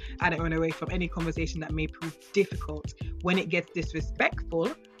disagreement. I didn't run away from any conversation that may prove difficult. When it gets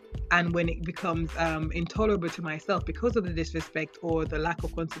disrespectful, and when it becomes intolerable to myself because of the disrespect or the lack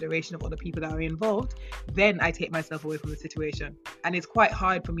of consideration of other people that are involved, then I take myself away from the situation. And it's quite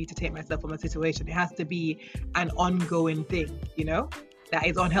hard for me to take myself from a situation. It has to be an ongoing thing, you know, that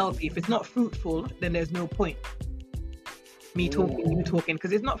is unhealthy. If it's not fruitful, then there's no point me talking, you talking,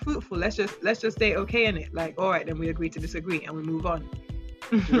 because it's not fruitful. Let's just say okay in it. Like, all right, then we agree to disagree and we move on.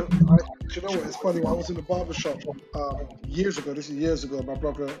 You know what? It's funny. I was in a barbershop years ago. This is years ago. My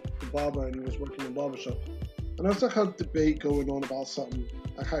brother, the barber, and he was working in a barbershop. And there was like a debate going on about something.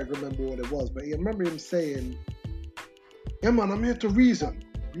 I can't remember what it was, but I remember him saying, "Yeah, man, I'm here to reason.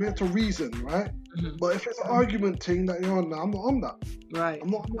 I'm here to reason, right? Mm-hmm. But if it's an argument thing that you're on, now, I'm not on that. Right. I'm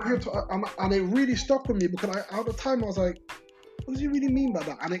not here to." And it really stuck with me because at the time I was like, "What does he really mean by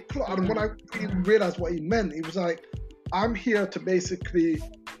that?" And and when I really realized what he meant, he was like, I'm here to basically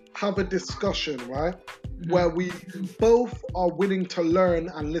have a discussion, right? Mm-hmm. Where we both are willing to learn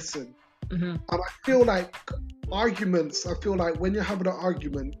and listen. Mm-hmm. And I feel like when you're having an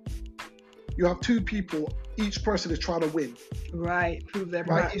argument, you have two people, each person is trying to win. Right, prove their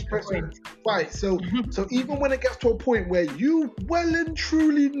right. Each person, right. So even when it gets to a point where you well and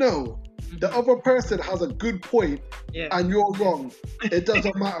truly know the other person has a good point and you're wrong, it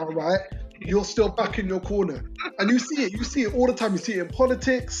doesn't matter, right? You're still back in your corner. And you see it all the time. You see it in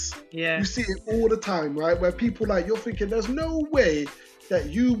politics. Yeah. You see it all the time, right? Where people you're thinking, there's no way that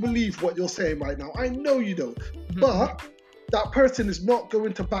you believe what you're saying right now. I know you don't. Mm-hmm. But that person is not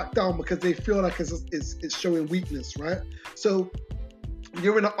going to back down because they feel like it's showing weakness, right? So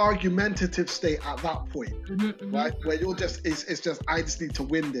you're in an argumentative state at that point, right? Where you're just, I just need to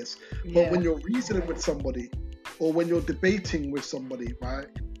win this. But when you're reasoning with somebody or when you're debating with somebody, right?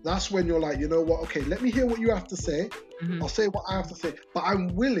 That's when you're like, you know what? Okay, let me hear what you have to say. Mm-hmm. I'll say what I have to say, but I'm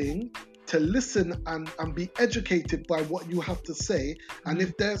willing to listen and be educated by what you have to say. And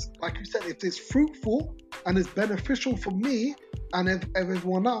if there's, like you said, if it's fruitful and it's beneficial for me and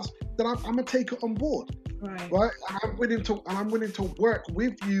everyone else, then I'm gonna take it on board. Right? And I'm willing to work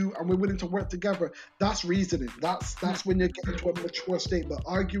with you, and we're willing to work together. That's reasoning. That's when you're getting to a mature state. But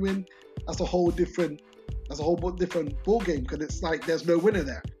arguing, that's a whole different ball game, because it's like there's no winner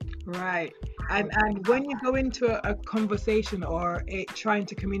there. Right. And when you go into a conversation or trying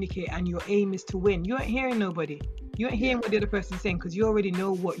to communicate and your aim is to win, you ain't hearing nobody. You ain't hearing what the other person's saying, because you already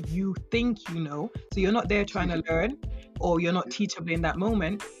know what you think you know. So you're not there trying to learn, or you're not teachable in that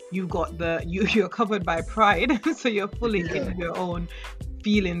moment. You've got you're covered by pride, so you're fully in your own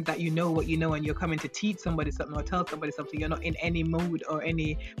feeling that you know what you know, and you're coming to teach somebody something or tell somebody something. You're not in any mode or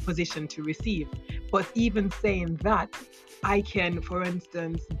any position to receive. But even saying that, I can, for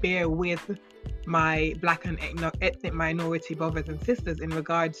instance, bear with my Black and ethnic minority brothers and sisters in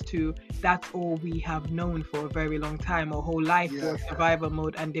regards to that's all we have known for a very long time. Our whole life was survival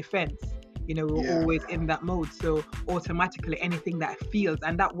mode and defense. You know, we're always in that mode. So automatically anything that feels,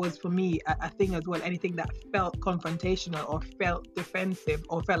 and that was for me a thing as well, anything that felt confrontational or felt defensive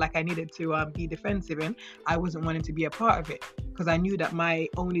or felt like I needed to be defensive in, I wasn't wanting to be a part of it. because I knew that my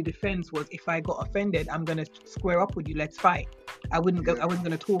only defense was if I got offended, I'm going to square up with you, let's fight. I wasn't going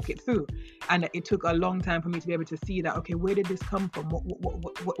to talk it through. And it took a long time for me to be able to see that, okay, where did this come from?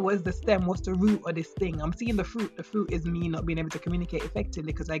 What is the stem? What's the root of this thing? I'm seeing the fruit. The fruit is me not being able to communicate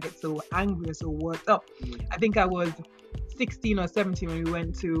effectively because I get so angry and so worked up. I think I was 16 or 17 when we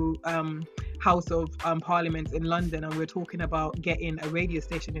went to House of Parliament in London, and we were talking about getting a radio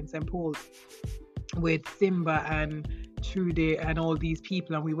station in St. Paul's with Simba and Trudy and all these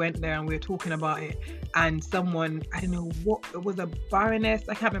people, and we went there and we were talking about it, and someone, I don't know what it was, a baroness,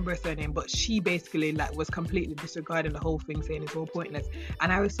 I can't remember her surname, but she basically like was completely disregarding the whole thing, saying it's all pointless.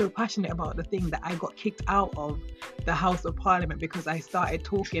 And I was so passionate about the thing that I got kicked out of the House of Parliament because I started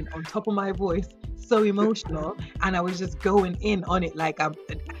talking on top of my voice, so emotional, and I was just going in on it like I'm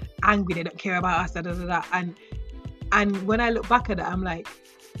angry, they don't care about us, da, da, da, da. And when I look back at it, I'm like,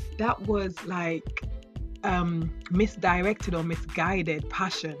 that was like misdirected or misguided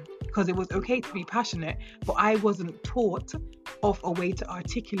passion, because it was okay to be passionate, but I wasn't taught of a way to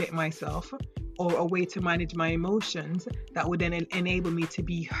articulate myself or a way to manage my emotions that would then enable me to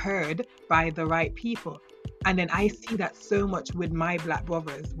be heard by the right people. And then I see that so much with my Black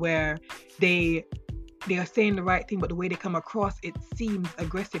brothers, where they are saying the right thing, but the way they come across, it seems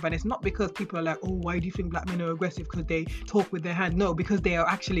aggressive. And it's not because people are like, oh, why do you think Black men are aggressive? Because they talk with their hand. No, because they are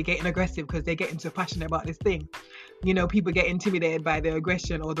actually getting aggressive because they're getting so passionate about this thing. You know, people get intimidated by their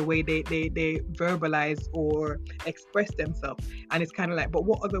aggression or the way they verbalize or express themselves. And it's kind of like, but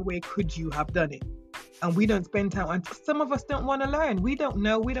what other way could you have done it? And we don't spend time, and some of us don't want to learn. We don't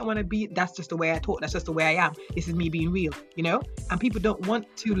know. We don't want to be, that's just the way I talk. That's just the way I am. This is me being real, you know? And people don't want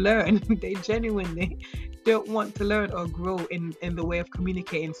to learn. They genuinely don't want to learn or grow in the way of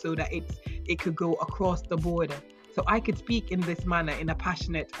communicating so that it could go across the border. So I could speak in this manner, in a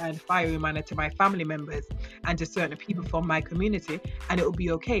passionate and fiery manner, to my family members and to certain people from my community, and it will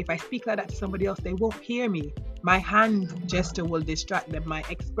be okay. If I speak like that to somebody else, they won't hear me. My hand gesture will distract them. My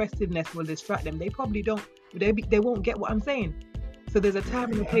expressiveness will distract them. They probably they won't get what I'm saying. So there's a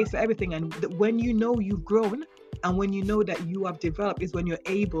time and a place for everything. And when you know you've grown and when you know that you have developed is when you're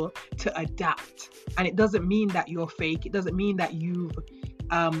able to adapt. And it doesn't mean that you're fake. It doesn't mean that you've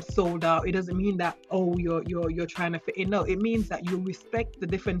sold out. It doesn't mean that, oh, you're trying to fit in. No, it means that you respect the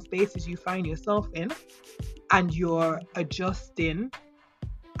different spaces you find yourself in and you're adjusting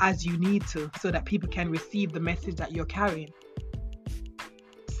as you need to so that people can receive the message that you're carrying.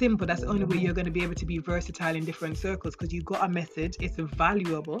 Simple. That's the only way you're going to be able to be versatile in different circles, because you've got a message, it's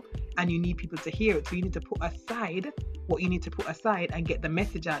valuable, and you need people to hear it. So you need to put aside what you need to put aside and get the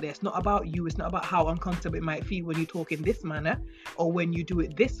message out there. It's not about you. It's not about how uncomfortable it might feel when you talk in this manner or when you do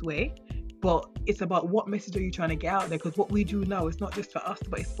it this way, but it's about what message are you trying to get out there. Because what we do now is not just for us,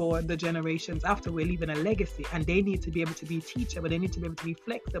 but it's for the generations after. We're leaving a legacy, and they need to be able to be teachable. They need to be able to be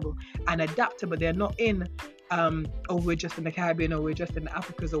flexible and adaptable. They're not in oh, we're just in the Caribbean or we're just in the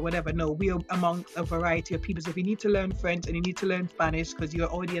Africas or whatever. No, we are amongst a variety of people. So if you need to learn French and you need to learn Spanish because your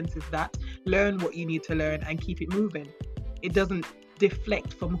audience is that, learn what you need to learn and keep it moving. It doesn't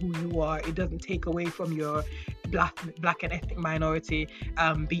deflect from who you are. It doesn't take away from your black and ethnic minority.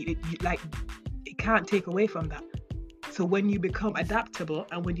 It can't take away from that. So when you become adaptable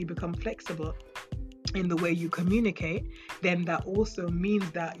and when you become flexible in the way you communicate, then that also means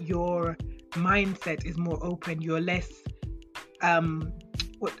that your mindset is more open. You're less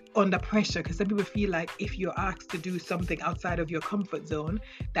under pressure, because some people feel like if you're asked to do something outside of your comfort zone,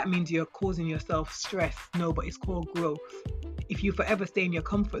 that means you're causing yourself stress. No, but it's called growth. If you forever stay in your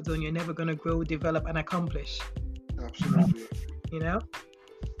comfort zone, you're never going to grow, develop, and accomplish. Absolutely. You know?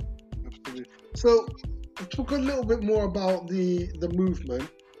 Absolutely. So talk a little bit more about the movement.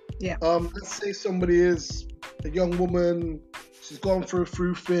 Yeah. Let's say somebody is a young woman, she's gone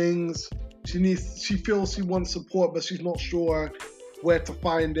through things, she feels she wants support, but she's not sure where to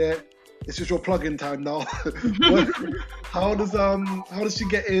find it. This is your plug-in time now. How does she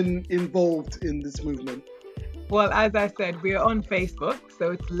get involved in this movement? Well, as I said, we're on Facebook,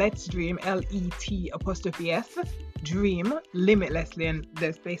 so it's Let's Dream, LET''S, Dream Limitlessly, and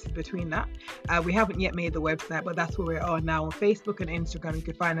there's spaces between that. We haven't yet made the website, but that's where we are now. On Facebook and Instagram, you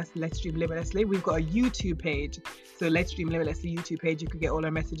can find us, Let's Dream Limitlessly. We've got a YouTube page, so Let's Dream Limitlessly YouTube page. You could get all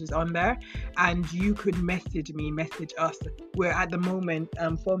our messages on there, and you could message us. We're at the moment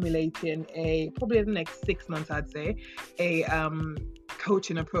formulating probably in the next 6 months, I'd say, a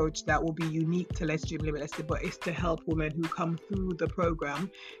coaching approach that will be unique to Let's Dream Limitlessly, but it's to help women who come through the program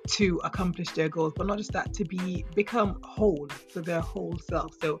to accomplish their goals, but not just that, to become whole, so their whole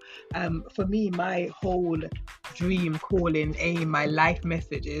self. So for me, my whole dream, calling, aim, my life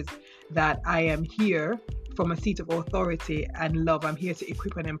message is that I am here from a seat of authority and love. I'm here to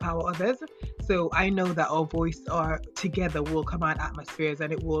equip and empower others. So I know that our voice together will command atmospheres,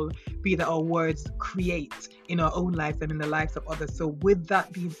 and it will be that our words create in our own lives and in the lives of others. So with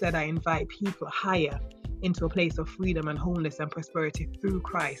that being said, I invite people higher into a place of freedom and wholeness and prosperity through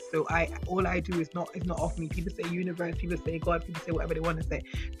Christ. So all I do is not of me. People say universe, people say God, people say whatever they want to say.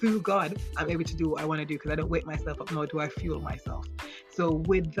 Through God, I'm able to do what I want to do, because I don't wake myself up, nor do I fuel myself. So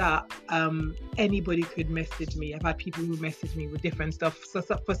with that, anybody could message me. I've had people who message me with different stuff. So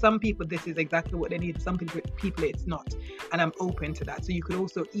for some people, this is exactly what they need. For some people, it's not. And I'm open to that. So you could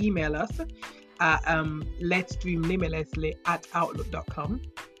also email us at letsdreamlimitlessly@outlook.com.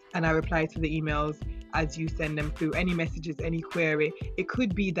 And I reply to the emails as you send them through. Any messages, any query. It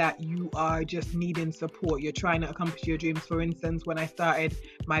could be that you are just needing support. You're trying to accomplish your dreams. For instance, when I started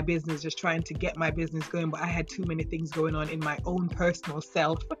my business, just trying to get my business going, but I had too many things going on in my own personal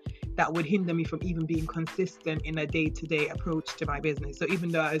self that would hinder me from even being consistent in a day-to-day approach to my business. So even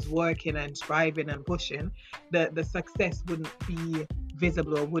though I was working and striving and pushing, the success wouldn't be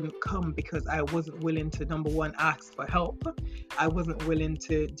visible or wouldn't come because I wasn't willing to, number one, ask for help. I wasn't willing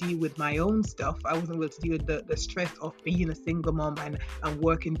to deal with my own stuff. I wasn't willing to deal with the stress of being a single mom and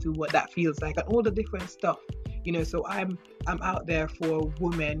working through what that feels like and all the different stuff. So I'm out there for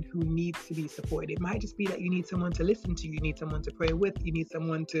women who need to be supported. It might just be that you need someone to listen to, you need someone to pray with, you need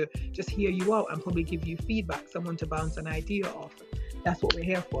someone to just hear you out and probably give you feedback, someone to bounce an idea off. That's what we're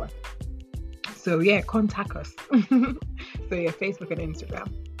here for. So yeah, contact us. So yeah, Facebook and Instagram.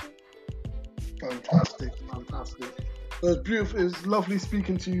 Fantastic. It's beautiful. It's lovely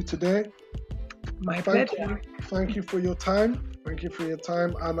speaking to you today. My pleasure. Thank you for your time.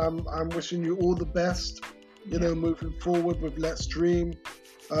 And I'm wishing you all the best, moving forward with Let's Dream.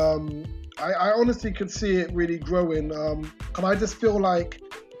 I honestly can see it really growing. And I just feel like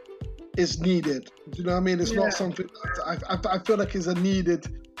it's needed. Do you know what I mean? It's not something that I feel like it's a needed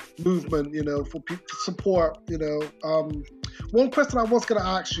movement, for people to support. One question I was going to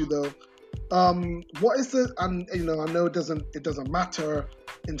ask you though, what is the, and I know it doesn't matter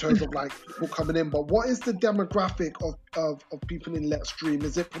in terms of like people coming in, but what is the demographic of people in Let's Dream?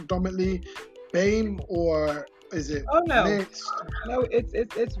 Is it predominantly BAME or is it mixed? No,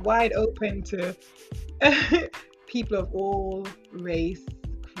 it's wide open to people of all race,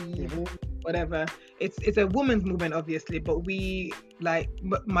 creed, whatever. It's a women's movement, obviously, but we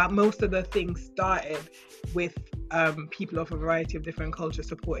most of the things started with people of a variety of different cultures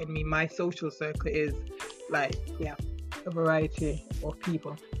supporting me. My social circle is a variety of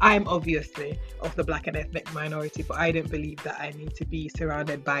people. I'm obviously of the Black and ethnic minority, but I don't believe that I need to be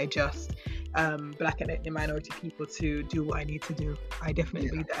surrounded by just Black and ethnic minority people to do what I need to do. I definitely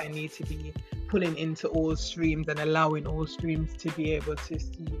believe that I need to be pulling into all streams and allowing all streams to be able to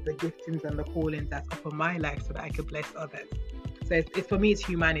see the giftings and the callings that's upon my life so that I could bless others. So it's for me, it's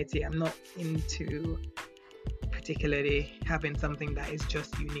humanity. I'm not into particularly having something that is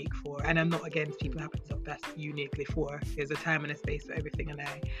just unique for, and I'm not against people having stuff that's uniquely for. There's a time and a space for everything, and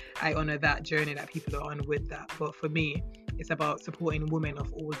I honor that journey that people are on with that. But for me, it's about supporting women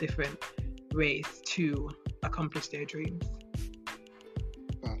of all different race to accomplish their dreams.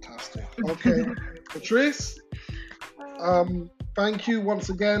 Fantastic. Okay, Patrice, thank you once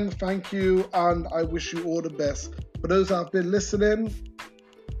again. Thank you, and I wish you all the best. For those that have been listening,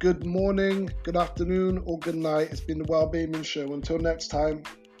 good morning, good afternoon, or good night. It's been the WellBAMEing Show. Until next time,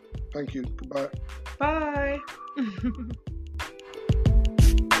 thank you. Goodbye. Bye.